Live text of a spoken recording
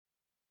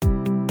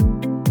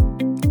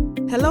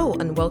Hello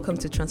and welcome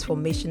to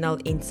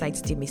Transformational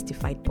Insights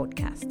Demystified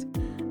podcast.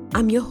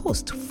 I'm your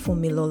host,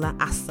 Fumilola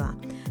Asa,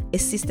 a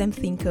system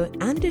thinker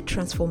and a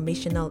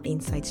transformational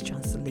insights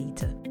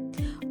translator.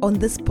 On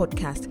this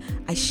podcast,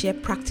 I share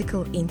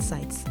practical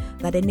insights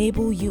that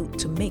enable you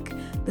to make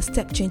the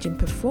step change in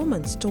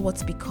performance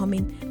towards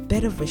becoming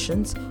better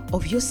versions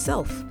of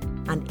yourself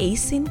and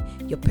acing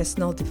your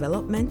personal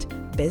development,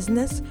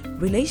 business,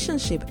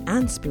 relationship,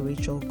 and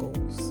spiritual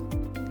goals.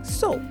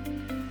 So,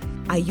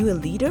 are you a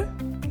leader,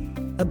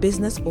 a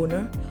business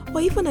owner, or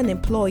even an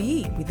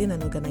employee within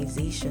an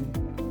organization?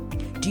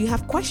 Do you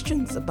have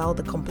questions about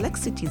the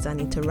complexities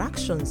and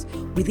interactions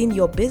within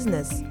your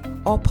business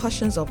or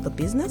portions of the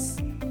business?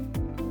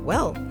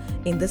 Well,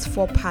 in this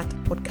 4-part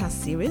podcast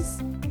series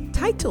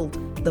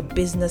titled The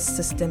Business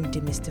System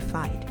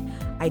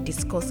Demystified, I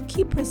discuss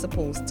key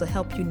principles to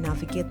help you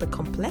navigate the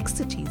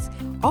complexities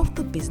of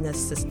the business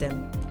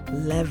system,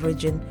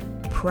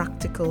 leveraging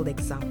practical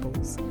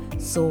examples.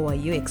 So are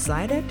you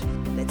excited?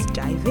 Let's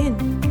dive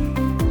in.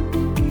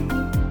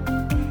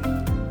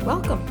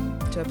 Welcome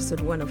to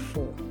episode 1 of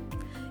 4.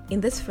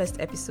 In this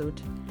first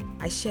episode,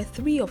 I share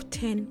 3 of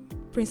 10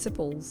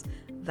 principles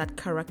that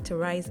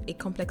characterize a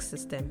complex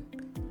system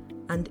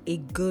and a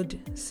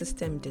good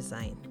system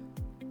design.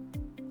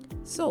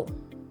 So,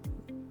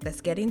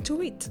 let's get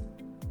into it.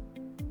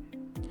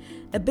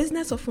 A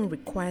business often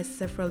requires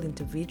several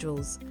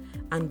individuals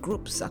and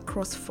groups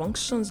across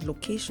functions,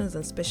 locations,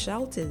 and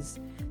specialties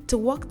to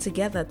work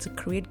together to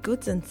create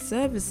goods and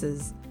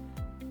services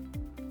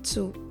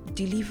to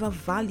deliver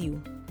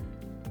value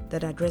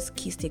that address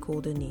key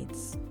stakeholder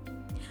needs.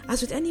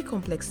 As with any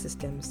complex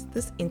systems,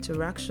 these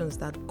interactions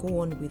that go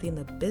on within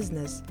a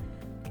business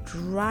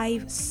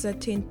drive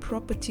certain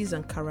properties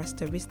and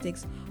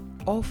characteristics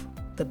of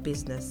the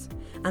business.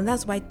 And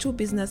that's why 2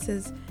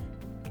 businesses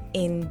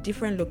in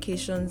different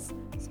locations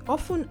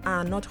often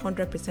are not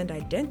 100%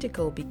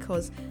 identical,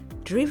 because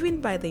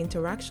driven by the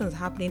interactions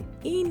happening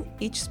in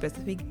each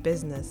specific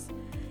business,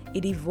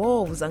 it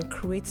evolves and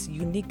creates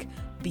unique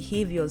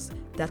behaviors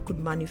that could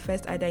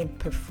manifest either in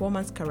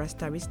performance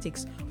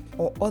characteristics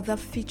or other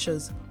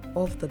features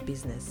of the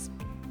business.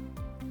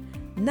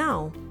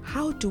 Now,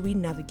 how do we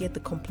navigate the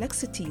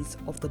complexities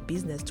of the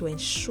business to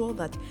ensure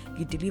that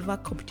you deliver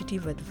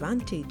competitive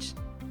advantage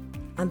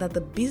and that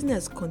the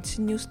business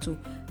continues to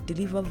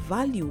deliver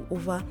value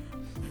over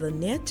the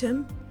near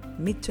term,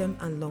 mid-term,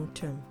 and long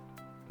term?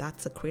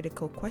 That's a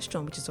critical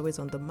question which is always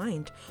on the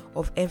mind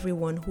of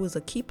everyone who is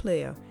a key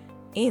player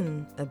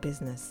in a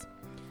business.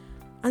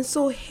 And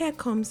so here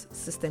comes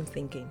system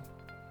thinking.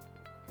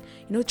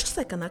 Just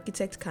like an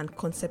architect can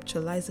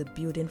conceptualize a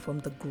building from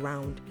the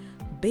ground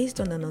based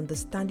on an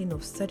understanding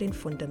of certain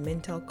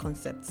fundamental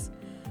concepts,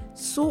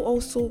 so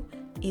also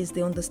is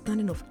the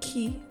understanding of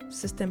key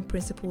system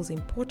principles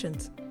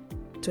important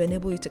to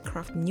enable you to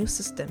craft new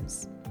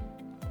systems,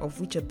 of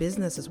which a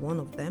business is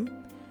one of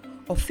them,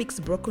 or fix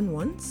broken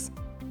ones,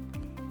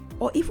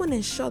 or even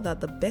ensure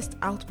that the best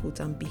output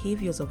and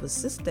behaviors of a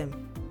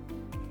system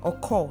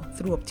occur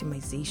through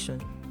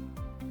optimization.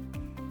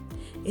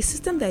 A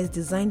system that is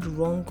designed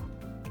wrong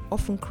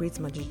often creates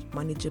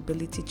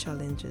manageability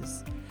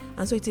challenges.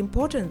 And so it's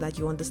important that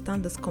you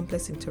understand these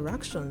complex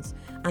interactions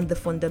and the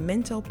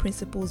fundamental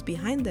principles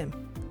behind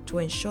them to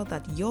ensure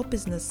that your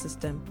business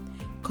system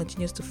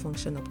continues to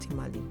function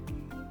optimally.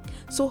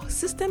 So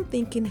system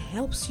thinking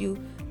helps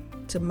you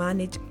to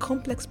manage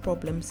complex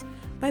problems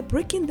by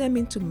breaking them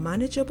into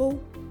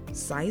manageable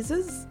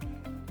sizes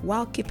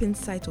while keeping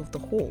sight of the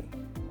whole.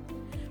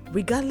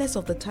 Regardless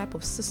of the type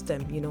of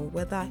system,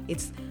 whether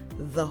it's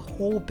the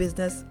whole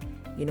business,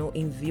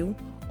 in view,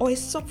 or a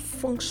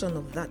sub-function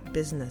of that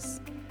business,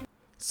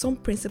 some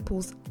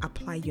principles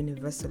apply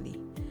universally.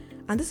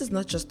 And this is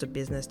not just to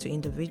business, to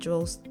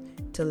individuals,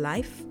 to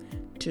life,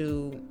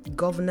 to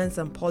governance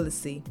and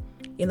policy.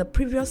 In a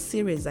previous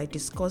series, I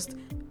discussed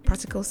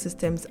practical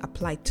systems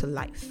applied to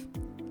life.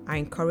 I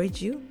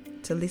encourage you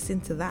to listen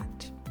to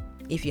that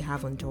if you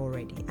haven't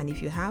already. And if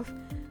you have,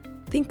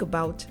 think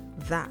about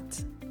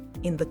that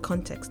in the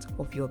context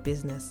of your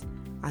business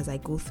as I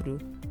go through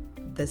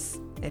this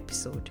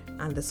episode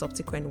and the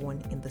subsequent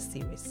one in the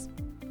series.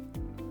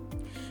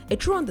 A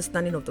true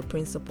understanding of the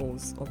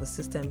principles of a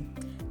system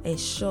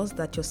ensures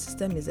that your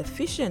system is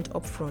efficient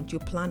upfront, you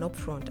plan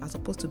upfront, as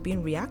opposed to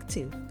being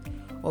reactive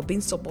or being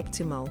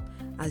suboptimal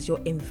as your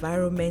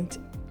environment,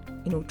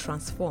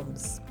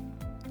 transforms.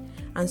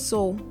 And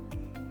so,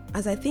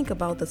 as I think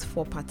about this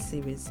 4-part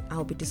series,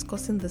 I'll be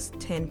discussing these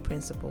 10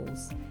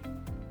 principles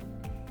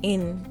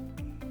in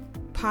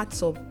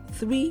parts of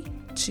 3,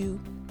 2,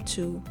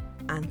 2,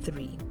 and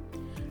 3.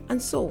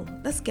 And so,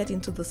 let's get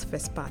into this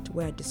first part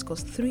where I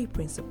discuss 3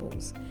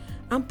 principles.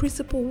 And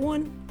principle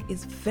 1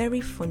 is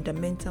very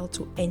fundamental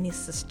to any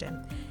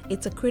system.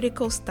 It's a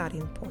critical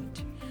starting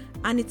point.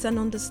 And it's an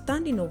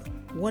understanding of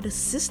what a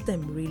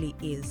system really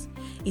is.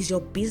 Is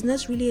your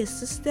business really a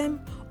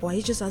system, or are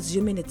you just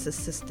assuming it's a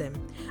system?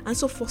 And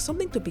so for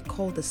something to be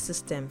called a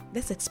system,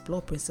 let's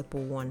explore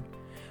principle 1.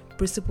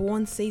 Principle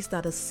 1 says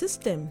that a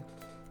system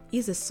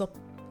is a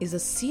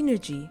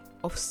synergy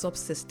of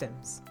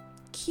subsystems.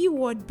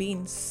 keyword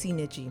being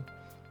synergy.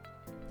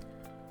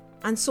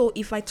 And so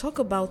if I talk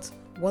about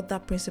what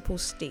that principle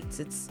states,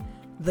 it's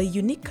the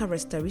unique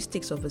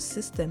characteristics of a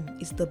system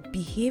is the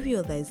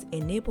behavior that is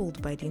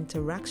enabled by the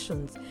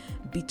interactions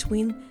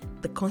between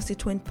the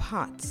constituent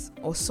parts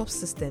or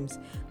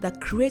subsystems that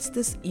creates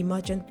these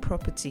emergent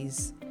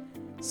properties,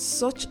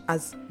 such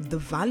as the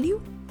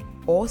value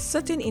or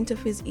certain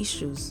interface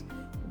issues,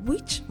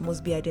 which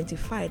must be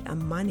identified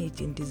and managed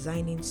in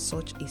designing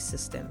such a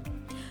system.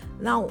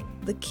 Now,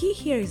 the key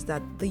here is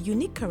that the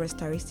unique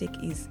characteristic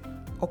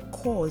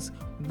occurs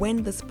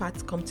when these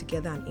parts come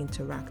together and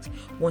interact.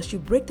 Once you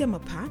break them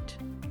apart,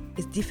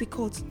 it's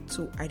difficult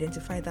to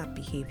identify that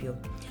behavior.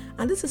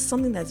 And this is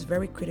something that's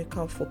very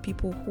critical for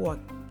people who are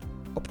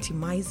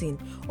optimizing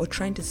or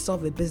trying to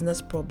solve a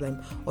business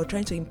problem or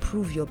trying to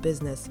improve your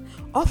business.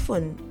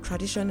 Often,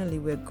 traditionally,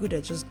 we're good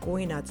at just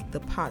going at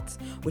the parts.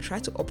 We try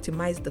to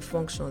optimize the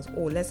functions.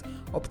 Oh, let's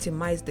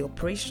optimize the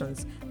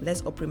operations.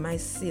 Let's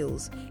optimize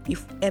sales.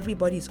 If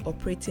everybody is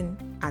operating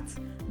at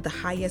the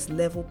highest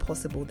level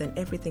possible, then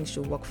everything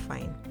should work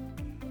fine.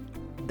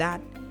 That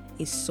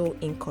is so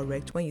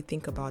incorrect when you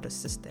think about a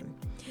system.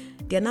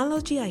 The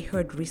analogy I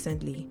heard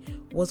recently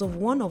was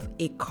of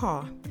a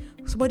car,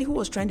 somebody who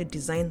was trying to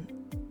design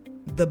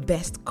the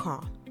best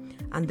car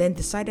and then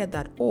decided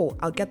that,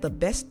 I'll get the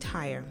best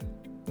tire,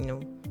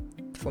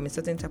 from a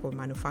certain type of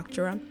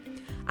manufacturer,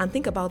 and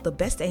think about the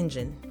best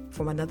engine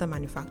from another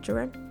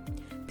manufacturer.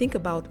 Think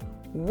about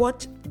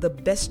what the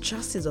best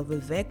chassis of a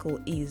vehicle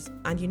is,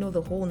 and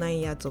the whole 9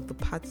 yards of the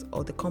parts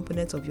or the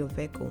components of your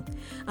vehicle.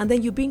 And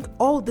then you bring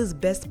all these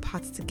best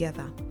parts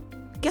together.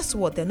 Guess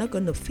what? They're not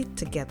going to fit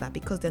together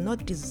because they're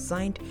not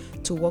designed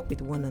to work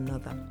with one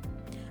another.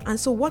 And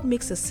so what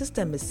makes a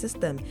system is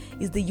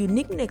the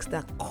uniqueness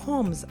that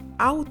comes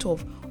out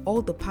of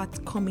all the parts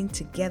coming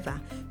together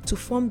to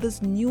form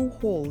this new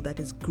whole that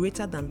is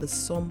greater than the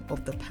sum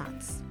of the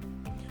parts.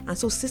 And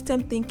so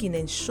system thinking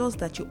ensures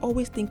that you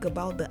always think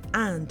about the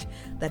 "and"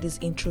 that is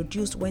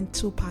introduced when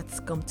two parts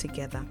come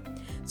together.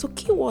 So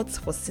keywords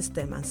for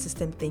system and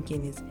system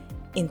thinking is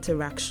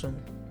interaction.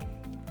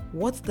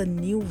 What's the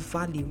new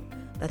value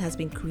that has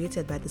been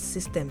created by the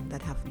system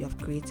that you have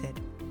created?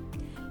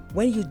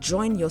 When you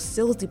join your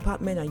sales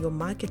department and your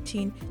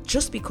marketing,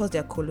 just because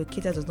they're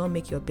co-located does not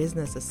make your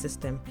business a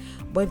system.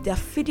 But if they're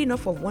feeding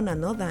off of one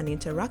another and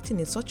interacting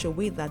in such a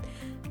way that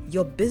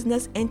your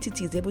business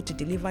entity is able to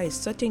deliver a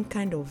certain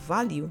kind of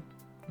value,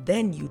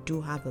 then you do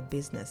have a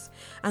business.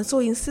 And so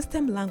in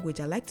system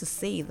language, I like to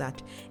say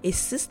that a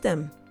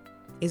system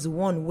is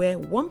one where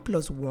 1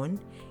 + 1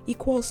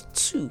 =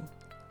 2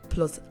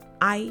 plus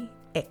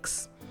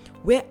IX,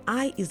 where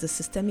I is the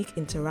systemic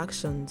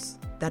interactions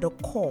that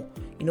occur,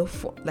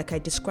 like I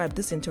described,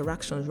 these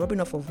interactions rubbing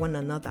off of one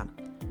another.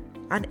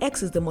 And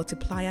X is the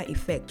multiplier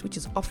effect, which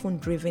is often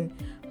driven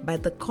by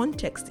the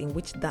context in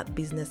which that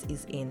business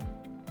is in.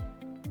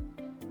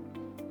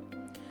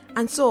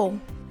 And so,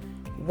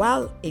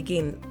 while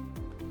again,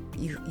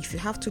 if you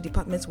have two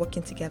departments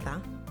working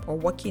together or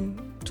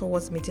working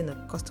towards meeting a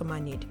customer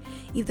need,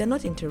 if they're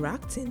not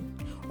interacting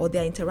or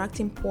they're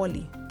interacting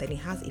poorly, then it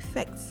has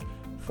effects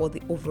for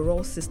the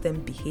overall system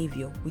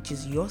behavior, which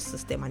is your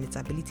system and its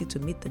ability to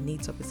meet the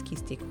needs of its key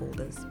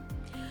stakeholders.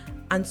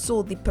 And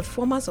so the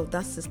performance of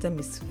that system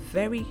is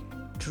very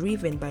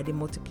driven by the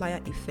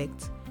multiplier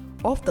effect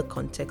of the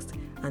context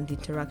and the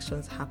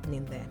interactions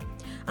happening there.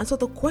 And so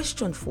the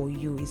question for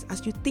you is,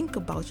 as you think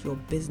about your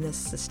business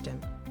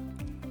system,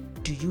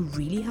 do you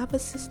really have a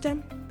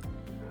system?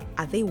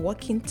 Are they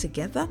working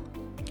together?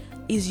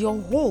 Is your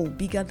whole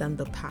bigger than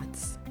the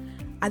parts?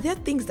 Are there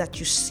things that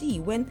you see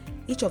when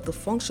each of the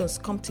functions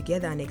come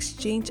together and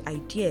exchange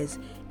ideas,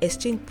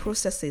 exchange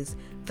processes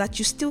that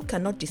you still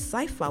cannot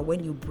decipher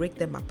when you break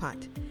them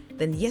apart?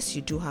 Then yes,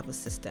 you do have a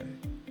system.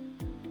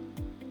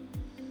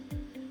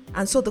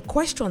 And so the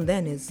question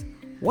then is,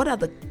 what are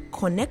the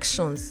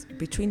connections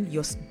between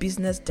your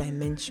business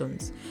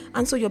dimensions?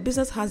 And so your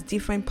business has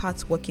different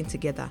parts working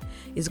together.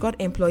 It's got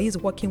employees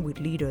working with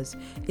leaders.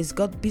 It's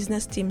got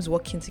business teams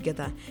working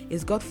together.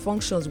 It's got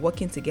functions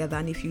working together.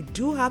 And if you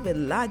do have a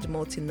large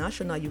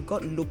multinational, you've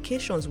got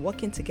locations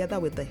working together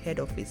with the head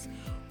office.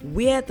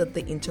 Where do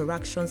the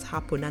interactions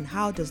happen, and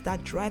how does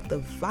that drive the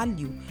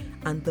value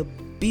and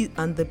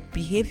the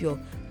behavior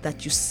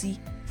that you see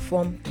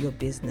from your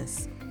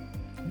business?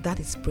 That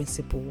is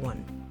principle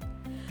 1.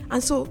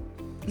 And so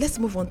let's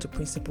move on to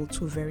principle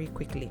 2 very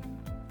quickly.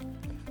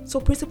 So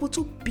principle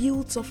 2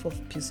 builds off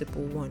of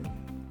principle 1.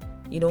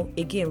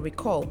 Again,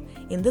 recall,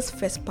 in this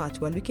first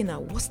part, we're looking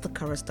at what's the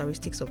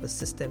characteristics of a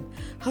system.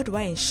 How do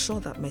I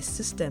ensure that my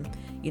system,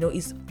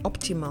 is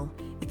optimal?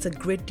 It's a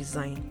great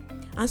design.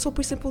 And so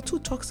principle 2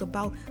 talks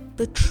about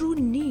the true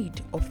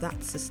need of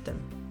that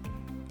system.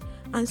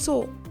 And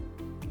so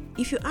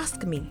if you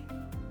ask me,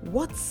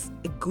 what's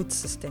a good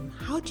system?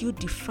 How do you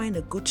define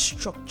a good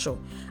structure?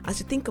 As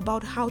you think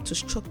about how to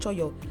structure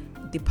your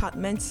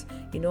departments,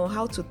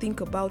 how to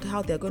think about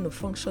how they're going to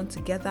function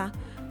together,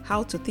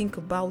 how to think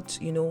about,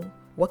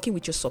 working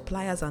with your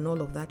suppliers and all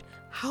of that.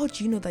 How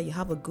do you know that you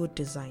have a good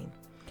design?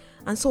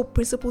 And so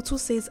Principle 2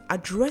 says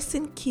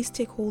addressing key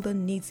stakeholder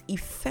needs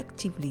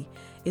effectively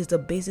is the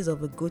basis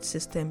of a good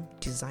system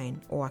design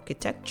or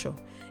architecture.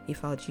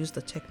 If I would use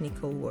the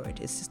technical word,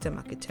 is system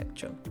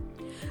architecture.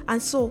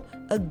 And so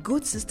a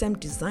good system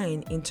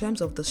design in terms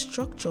of the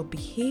structure,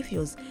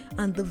 behaviors,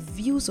 and the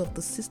views of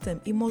the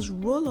system, it must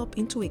roll up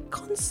into a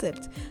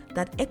concept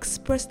that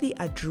expressly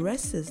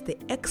addresses the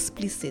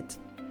explicit,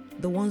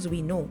 the ones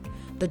we know,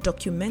 the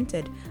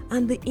documented,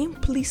 and the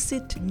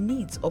implicit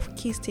needs of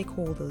key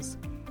stakeholders.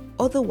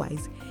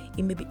 Otherwise,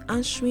 it may be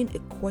answering a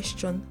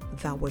question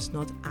that was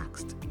not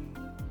asked.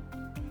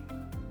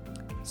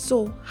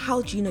 So,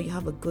 how do you know you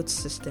have a good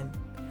system?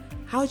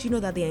 How do you know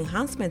that the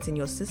enhancements in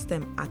your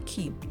system are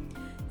key?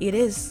 It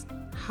is,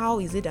 how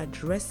is it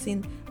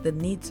addressing the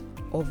needs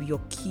of your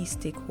key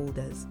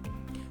stakeholders?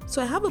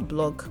 So I have a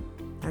blog.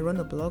 I run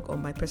a blog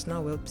on my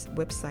personal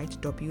website,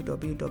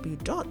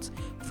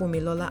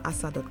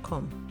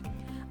 www.fumilolaasa.com.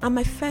 And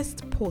my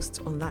first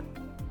post on that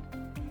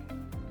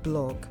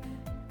blog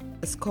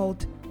is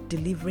called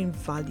Delivering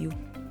Value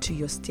to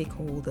Your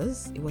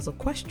Stakeholders. It was a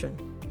question.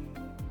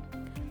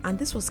 And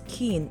this was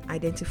key in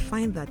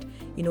identifying that,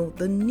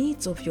 the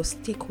needs of your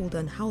stakeholder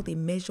and how they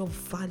measure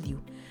value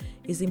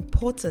is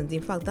important.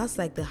 In fact, that's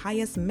like the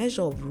highest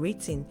measure of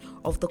rating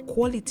of the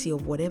quality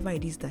of whatever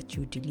it is that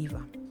you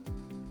deliver.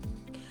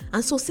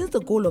 And so since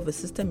the goal of a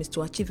system is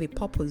to achieve a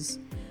purpose,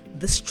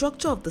 the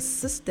structure of the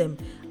system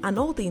and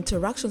all the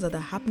interactions that are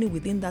happening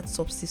within that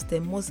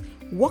subsystem must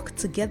work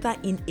together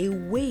in a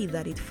way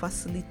that it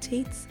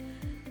facilitates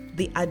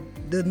the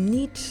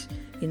need,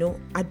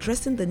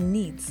 addressing the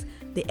needs,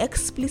 the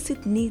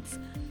explicit needs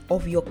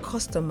of your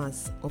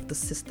customers of the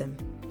system.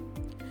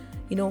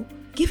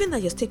 Given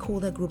that your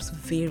stakeholder groups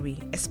vary,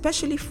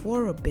 especially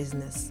for a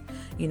business,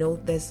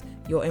 there's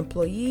your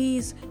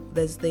employees,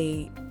 there's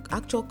the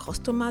actual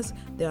customers,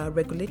 there are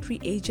regulatory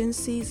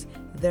agencies,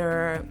 there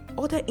are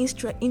other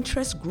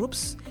interest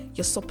groups,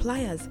 your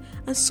suppliers,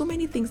 and so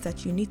many things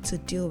that you need to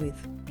deal with.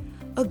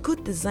 A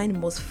good design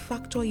must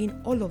factor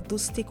in all of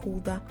those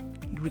stakeholder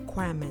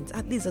requirements,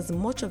 at least as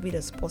much of it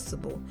as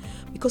possible,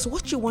 because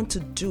what you want to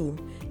do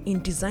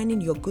in designing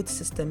your good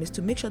system is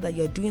to make sure that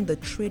you're doing the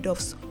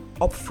trade-offs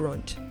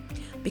upfront.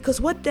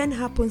 Because what then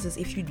happens is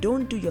if you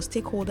don't do your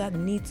stakeholder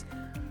needs,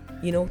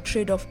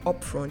 trade-off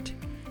upfront,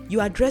 you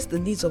address the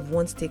needs of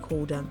one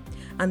stakeholder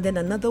and then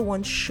another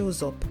one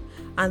shows up,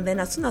 and then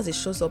as soon as it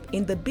shows up,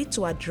 in the bid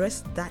to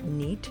address that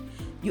need,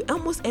 you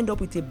almost end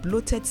up with a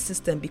bloated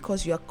system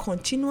because you are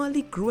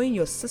continually growing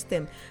your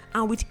system,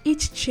 and with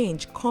each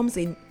change comes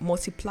a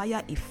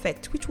multiplier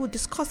effect, which we'll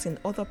discuss in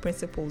other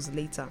principles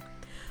later.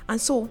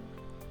 And so,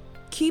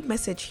 key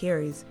message here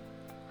is,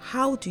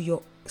 how do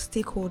your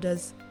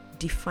stakeholders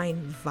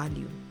define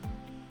value?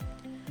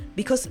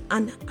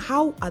 And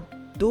how are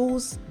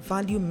those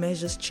value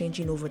measures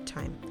changing over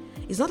time?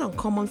 It's not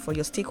uncommon for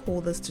your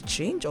stakeholders to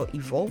change or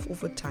evolve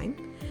over time.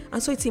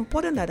 And so it's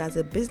important that as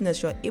a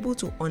business, you're able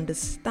to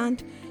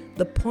understand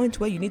the point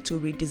where you need to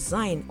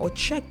redesign or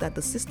check that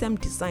the system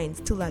design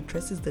still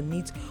addresses the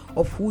needs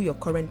of who your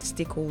current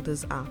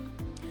stakeholders are.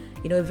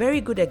 A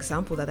very good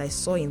example that I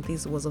saw in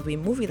this was of a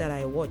movie that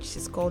I watched.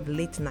 It's called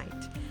Late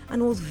Night,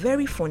 and it was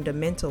very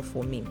fundamental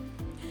for me.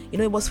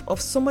 It was of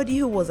somebody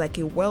who was like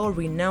a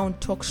well-renowned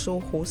talk show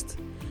host,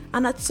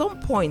 and at some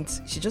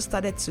point she just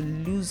started to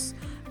lose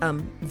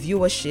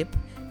viewership,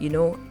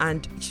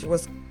 and she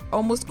was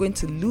almost going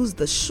to lose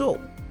the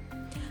show.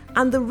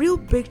 And the real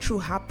breakthrough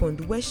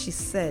happened where she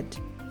said,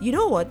 you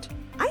know what?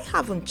 I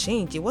haven't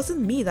changed. It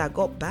wasn't me that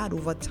got bad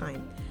over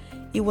time.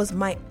 It was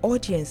my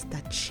audience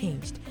that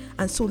changed.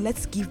 And so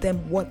let's give them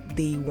what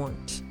they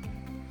want.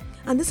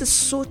 And this is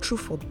so true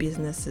for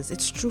businesses.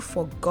 It's true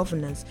for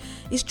governance.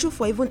 It's true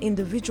for even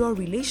individual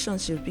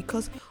relationships,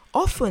 because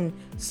often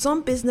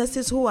some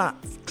businesses who are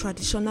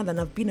traditional and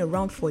have been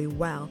around for a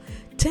while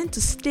tend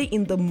to stay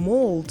in the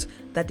mold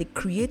that they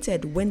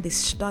created when they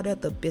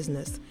started the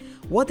business.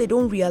 What they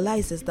don't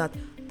realize is that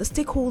the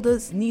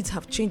stakeholders' needs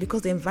have changed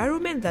because the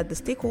environment that the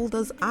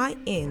stakeholders are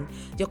in,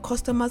 your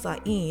customers are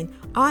in,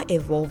 are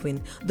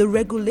evolving. The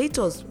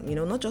regulators,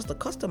 not just the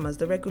customers,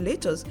 the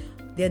regulators,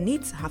 their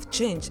needs have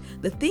changed.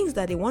 The things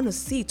that they want to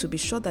see to be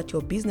sure that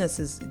your business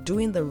is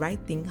doing the right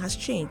thing has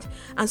changed.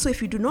 And so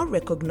if you do not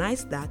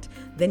recognize that,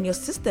 then your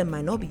system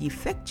might not be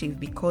effective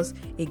because,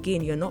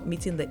 again, you're not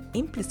meeting the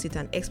implicit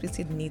and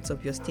explicit needs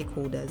of your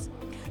stakeholders.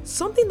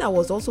 Something that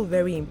was also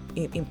very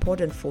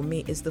important for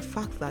me is the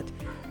fact that,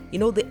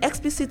 the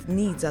explicit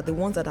needs are the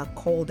ones that are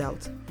called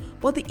out,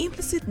 but the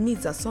implicit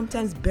needs are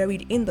sometimes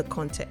buried in the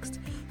context.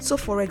 So,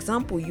 for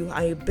example, you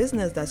are a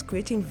business that's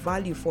creating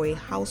value for a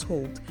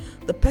household.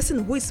 The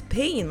person who is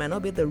paying might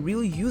not be the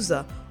real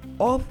user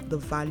of the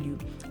value.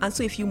 And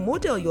so if you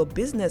model your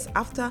business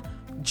after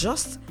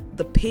just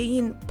the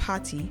paying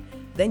party,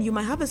 then you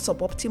might have a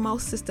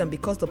suboptimal system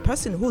because the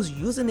person who's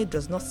using it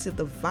does not see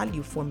the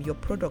value from your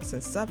products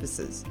and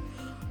services.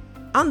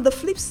 On the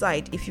flip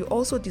side, if you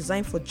also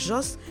design for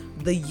just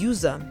the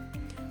user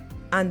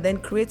and then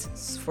create,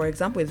 for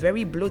example, a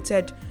very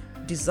bloated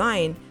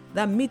design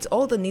that meets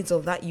all the needs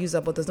of that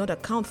user but does not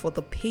account for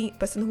the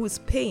person who is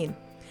paying.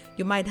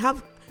 You might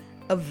have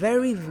a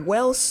very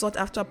well sought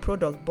after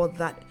product, but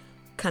that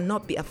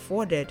cannot be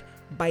afforded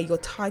by your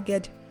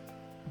target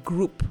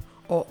group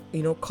or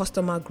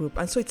customer group.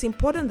 And so it's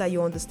important that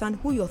you understand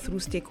who your true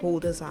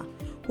stakeholders are.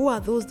 Who are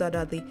those that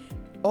are the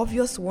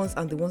obvious ones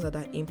and the ones that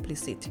are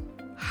implicit?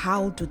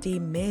 How do they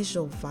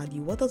measure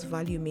value? What does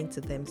value mean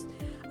to them?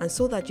 And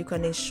so that you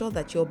can ensure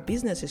that your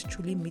business is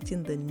truly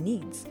meeting the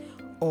needs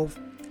of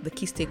the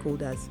key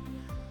stakeholders.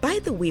 By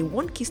the way,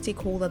 one key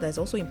stakeholder that is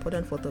also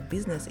important for the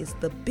business is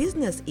the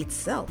business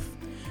itself.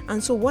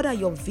 And so what are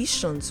your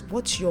visions?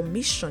 What's your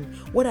mission?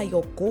 What are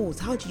your goals?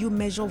 How do you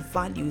measure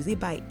value? Is it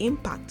by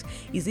impact?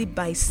 Is it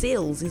by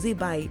sales? Is it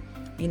by,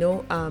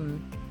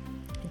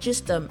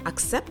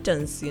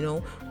 acceptance?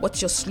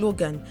 What's your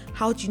slogan?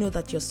 How do you know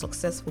that you're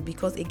successful?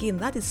 Because again,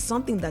 that is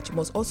something that you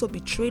must also be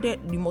traded.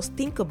 You must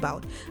think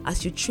about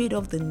as you trade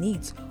off the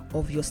needs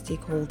of your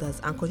stakeholders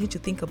and continue to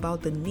think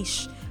about the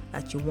niche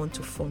that you want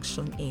to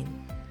function in.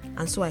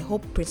 And so I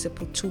hope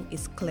principle 2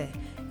 is clear.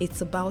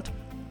 It's about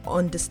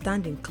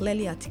understanding,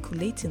 clearly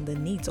articulating the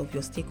needs of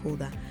your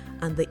stakeholder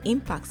and the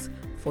impacts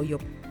for your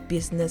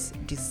business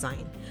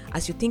design.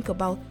 As you think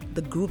about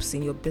the groups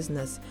in your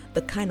business,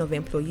 the kind of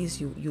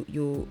employees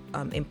you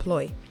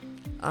employ,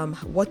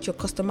 what your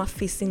customer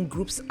facing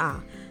groups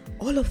are,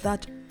 all of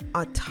that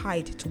are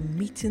tied to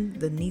meeting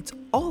the needs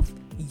of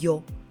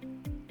your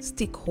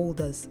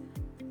stakeholders,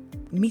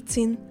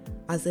 meeting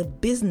as a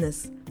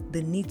business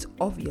the needs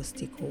of your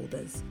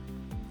stakeholders.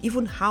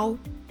 Even how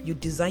you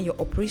design your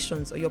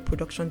operations or your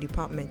production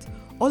department,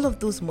 all of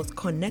those must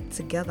connect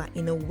together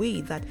in a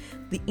way that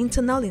the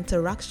internal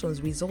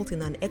interactions result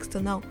in an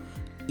external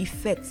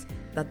effect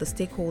that the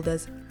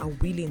stakeholders are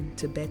willing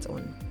to bet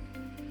on.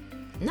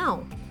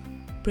 Now,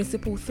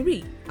 principle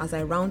 3, as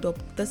I round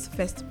up this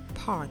first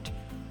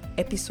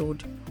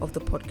episode of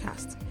the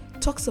podcast,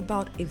 talks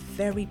about a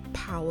very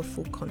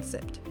powerful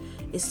concept.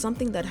 It's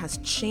something that has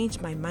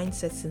changed my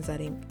mindset since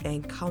I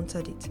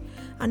encountered it.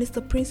 And it's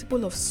the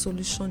principle of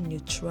solution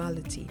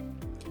neutrality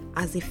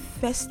as a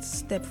first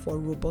step for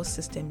robust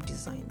system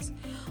designs.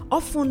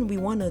 Often we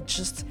want to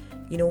just,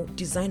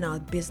 design our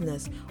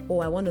business.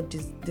 I want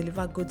to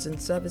deliver goods and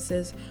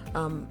services.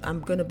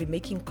 I'm going to be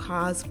making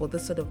cars for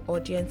this sort of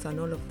audience and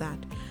all of that.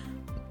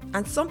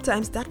 And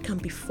sometimes that can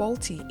be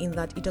faulty in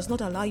that it does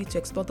not allow you to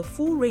explore the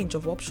full range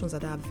of options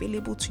that are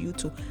available to you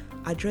to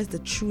address the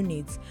true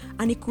needs.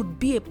 And it could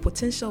be a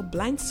potential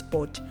blind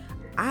spot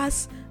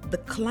as the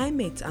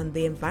climate and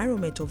the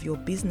environment of your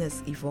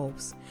business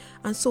evolves.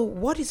 And so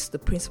what is the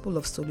principle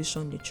of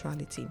solution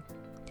neutrality?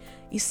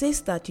 It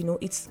says that,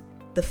 it's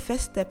the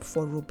first step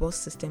for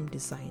robust system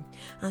design.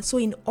 And so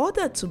in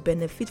order to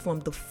benefit from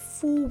the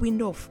full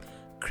window of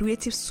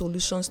creative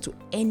solutions to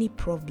any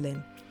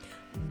problem,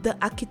 the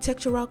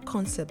architectural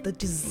concept, the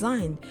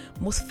design,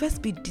 must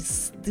first be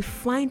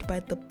defined by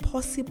the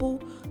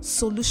possible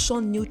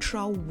solution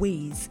neutral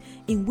ways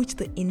in which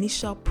the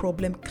initial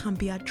problem can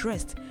be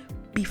addressed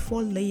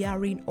before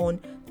layering on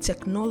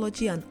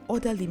technology and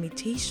other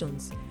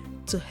limitations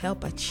to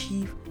help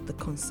achieve the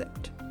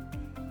concept.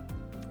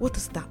 What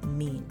does that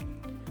mean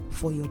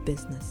for your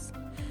business?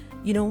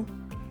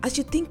 As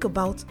you think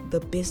about the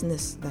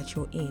business that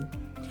you're in,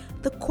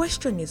 the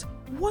question is,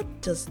 what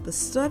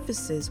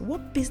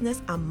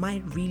business am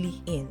I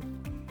really in?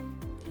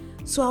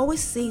 So I always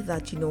say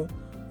that,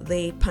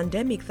 the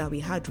pandemic that we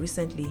had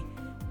recently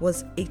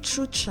was a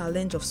true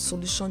challenge of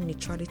solution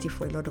neutrality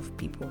for a lot of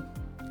people.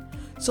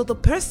 So the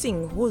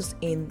person who's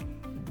in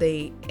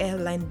the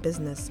airline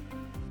business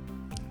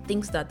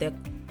thinks that their,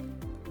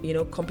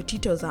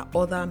 competitors are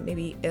other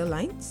maybe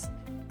airlines,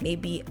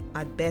 maybe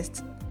at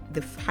best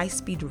the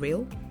high-speed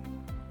rail.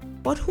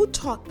 But who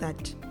taught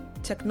that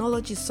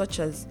technologies such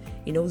as,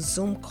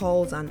 Zoom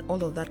calls and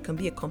all of that can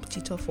be a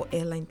competitor for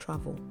airline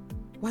travel?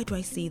 Why do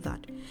I say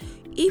that?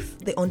 If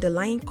the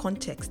underlying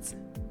context,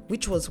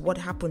 which was what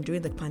happened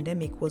during the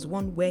pandemic, was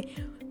one where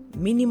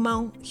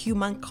minimal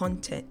human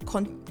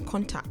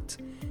contact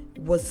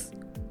was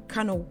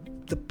kind of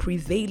the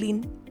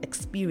prevailing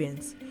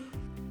experience,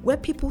 where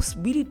people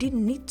really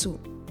didn't need to,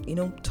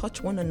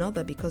 touch one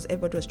another because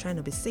everybody was trying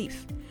to be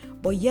safe,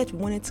 but yet we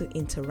wanted to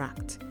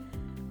interact.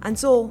 And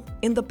so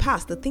in the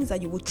past, the things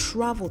that you would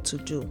travel to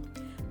do,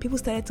 people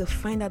started to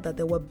find out that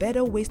there were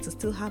better ways to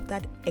still have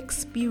that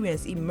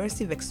experience,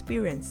 immersive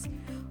experience,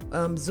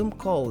 Zoom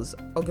calls,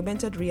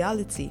 augmented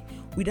reality,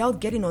 without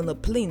getting on a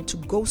plane to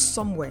go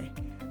somewhere.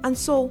 And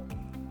so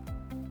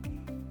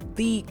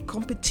the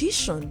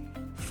competition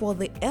for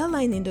the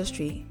airline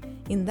industry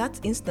in that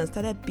instance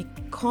started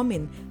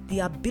becoming the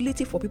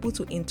ability for people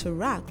to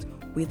interact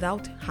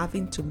without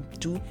having to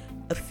do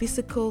a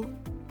physical,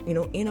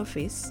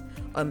 interface,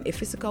 a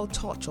physical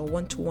touch or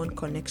one-to-one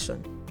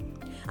connection.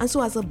 And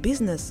so as a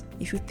business,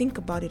 if you think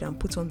about it and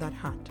put on that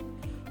hat,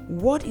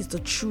 what is the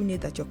true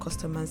need that your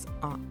customers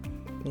are,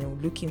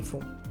 looking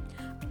for?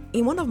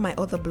 In one of my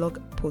other blog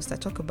posts, I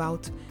talk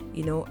about,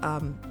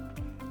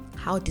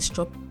 how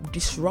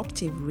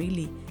disruptive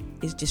really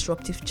is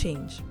disruptive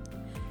change.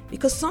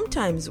 Because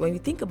sometimes when we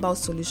think about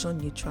solution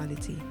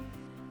neutrality,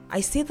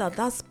 I say that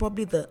that's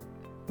probably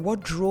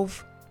what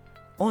drove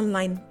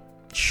online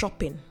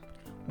shopping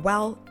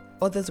while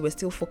others were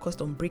still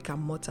focused on brick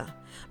and mortar.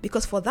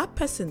 Because for that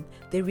person,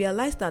 they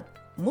realized that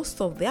most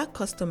of their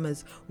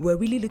customers were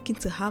really looking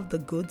to have the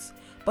goods,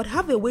 but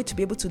have a way to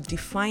be able to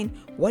define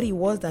what it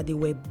was that they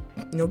were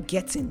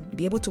getting,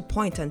 be able to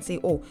point and say,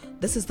 oh,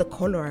 this is the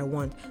color I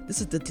want,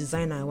 this is the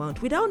design I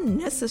want, without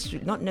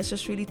not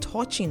necessarily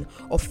touching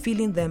or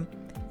feeling them.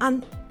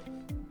 And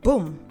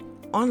boom,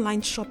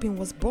 online shopping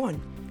was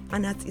born,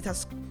 and it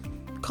has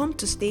come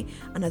to stay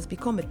and has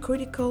become a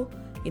critical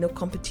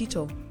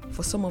competitor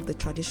for some of the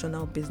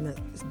traditional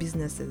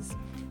businesses.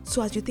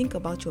 So as you think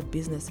about your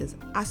businesses,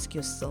 ask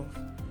yourself,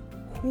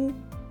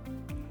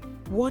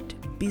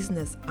 what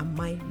business am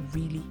I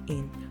really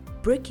in?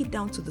 Break it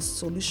down to the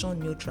solution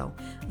neutral.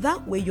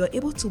 That way you're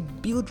able to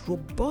build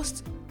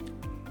robust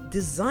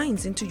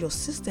designs into your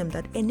system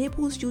that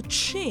enables you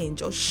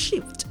change or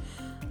shift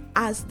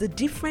as the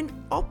different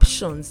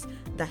options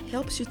that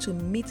helps you to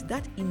meet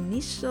that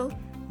initial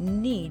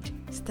need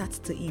starts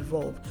to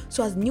evolve.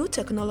 So as new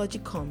technology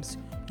comes,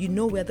 you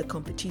know where the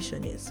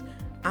competition is.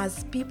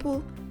 As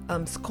people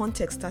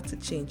context start to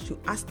change, you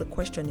ask the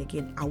question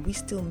again, are we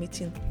still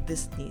meeting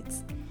these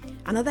needs?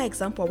 Another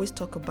example I always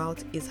talk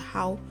about is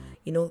how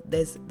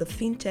there's the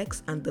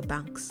fintechs and the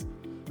banks,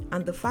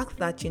 and the fact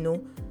that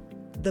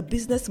the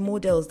business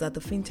models that the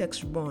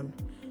fintechs run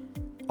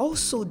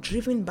also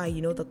driven by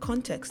the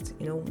context.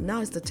 Now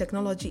is the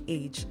technology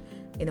age.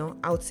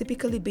 I'll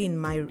typically be in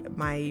my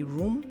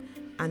room,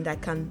 and I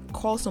can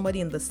call somebody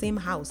in the same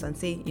house and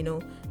say,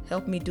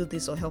 help me do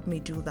this or help me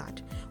do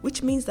that,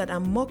 which means that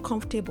I'm more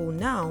comfortable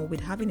now with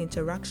having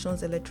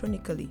interactions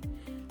electronically.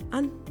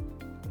 And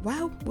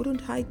why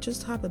wouldn't I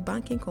just have a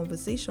banking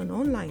conversation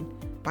online?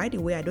 By the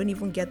way, I don't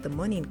even get the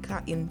money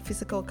in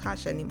physical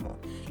cash anymore.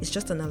 It's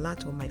just an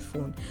alert on my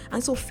phone.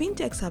 And so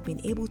fintechs have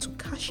been able to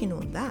cash in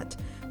on that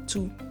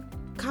to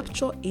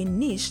capture a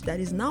niche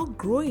that is now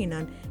growing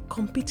and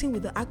competing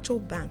with the actual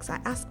banks. I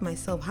ask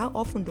myself, how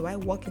often do I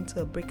walk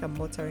into a brick and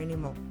mortar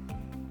anymore?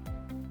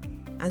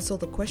 And so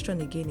the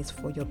question again is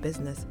for your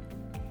business.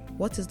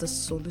 What is the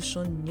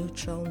solution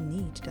neutral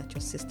need that your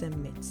system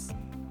meets,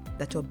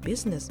 that your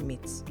business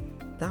meets?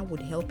 That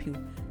would help you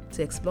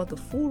to explore the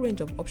full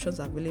range of options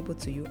available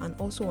to you and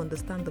also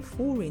understand the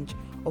full range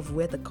of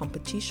where the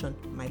competition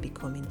might be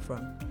coming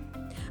from.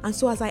 And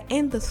so as I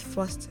end this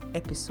first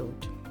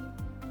episode,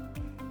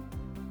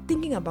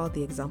 thinking about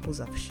the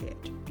examples I've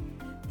shared,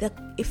 there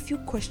are a few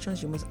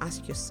questions you must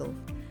ask yourself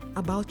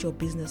about your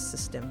business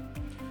system.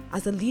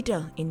 As a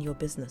leader in your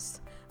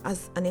business,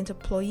 as an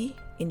employee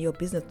in your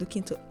business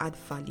looking to add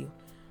value,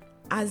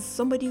 as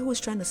somebody who is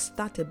trying to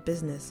start a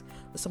business,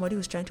 or somebody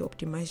who is trying to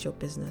optimize your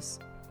business,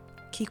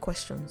 key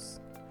questions.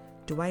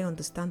 Do I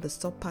understand the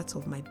subparts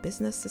of my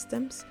business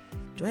systems?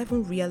 Do I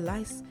even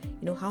realize,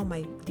 how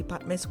my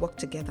departments work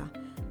together,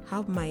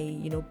 how my,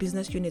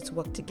 business units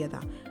work together,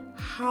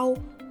 how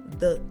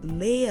the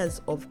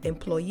layers of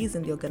employees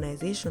in the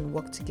organization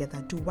work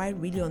together? Do I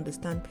really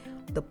understand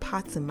the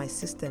parts in my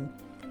system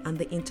and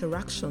the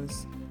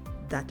interactions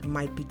that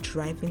might be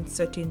driving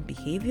certain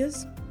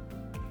behaviors?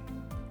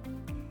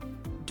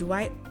 Do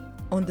I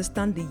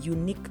understand the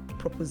unique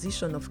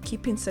proposition of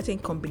keeping certain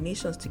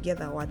combinations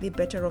together, or are they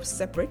better off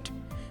separate?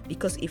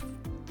 Because if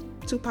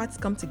two parts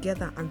come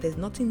together and there's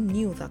nothing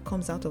new that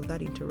comes out of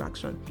that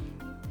interaction,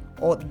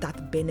 or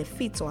that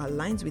benefits or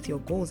aligns with your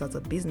goals as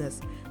a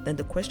business, then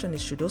the question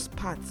is, should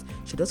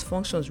those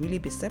functions really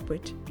be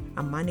separate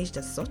and managed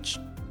as such?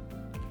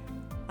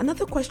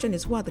 Another question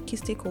is, who are the key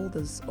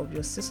stakeholders of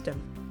your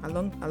system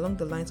along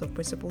the lines of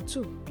principle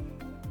 2?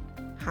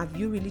 Have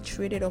you really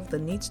traded off the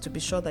needs to be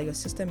sure that your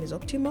system is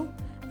optimal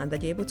and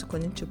that you're able to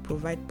continue to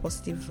provide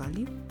positive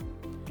value?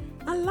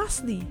 And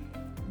lastly,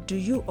 do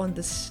you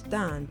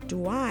understand,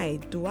 do I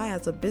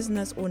as a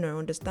business owner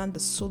understand the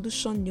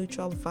solution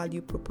neutral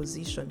value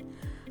proposition?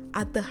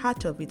 At the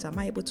heart of it, am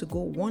I able to go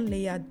one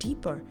layer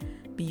deeper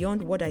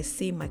beyond what I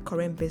say my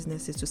current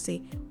business is, to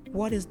say,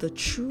 what is the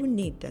true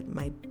need that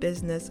my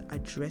business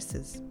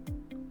addresses?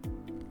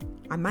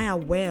 Am I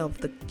aware of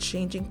the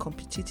changing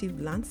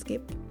competitive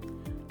landscape?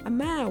 Am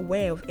I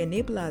aware of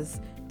enablers,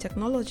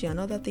 technology, and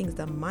other things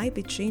that might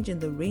be changing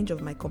the range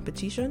of my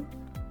competition?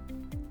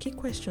 Key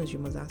questions you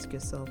must ask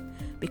yourself,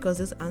 because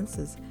these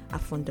answers are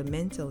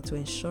fundamental to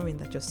ensuring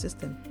that your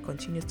system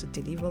continues to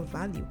deliver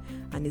value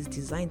and is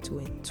designed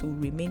to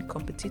remain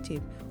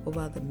competitive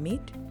over the near,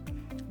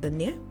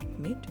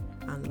 mid,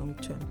 and long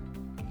term.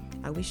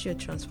 I wish you a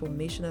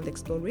transformational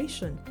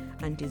exploration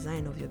and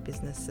design of your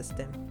business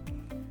system.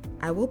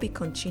 I will be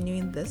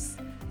continuing this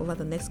over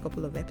the next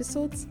couple of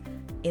episodes.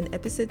 In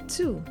episode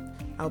 2,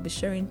 I'll be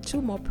sharing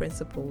 2 more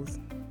principles.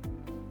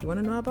 You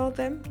want to know about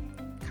them?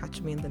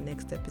 Catch me in the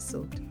next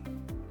episode.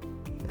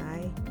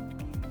 Bye.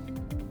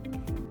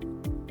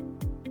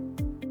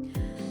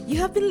 You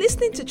have been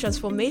listening to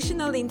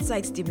Transformational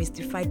Insights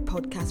Demystified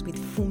podcast with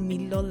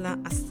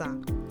Fumilola Asa.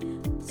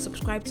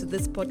 Subscribe to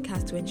this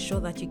podcast to ensure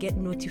that you get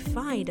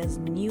notified as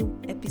new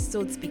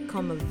episodes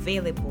become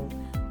available.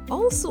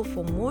 Also,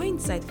 for more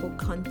insightful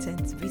content,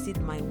 visit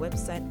my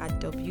website at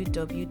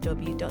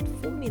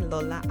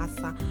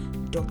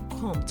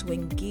www.fumilolaasa.com to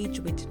engage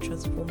with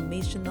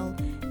transformational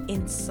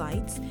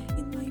insights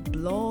in my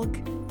blog,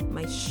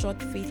 my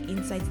short faith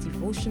insights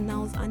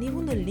devotionals, and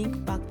even a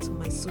link back to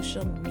my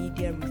social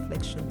media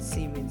reflection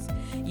series.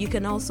 You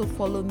can also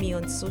follow me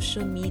on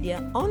social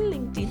media on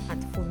LinkedIn at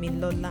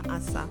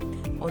Fumilolaasa,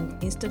 on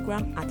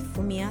Instagram at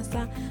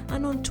Fumiasa,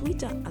 and on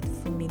Twitter at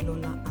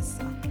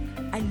Fumilolaasa.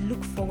 I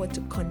look forward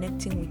to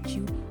connecting with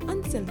you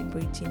and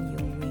celebrating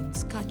your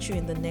wins. Catch you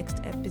in the next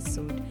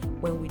episode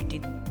when we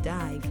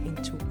dive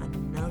into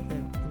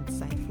another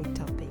insightful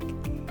topic.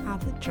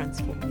 Have a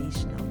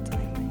transformational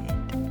time.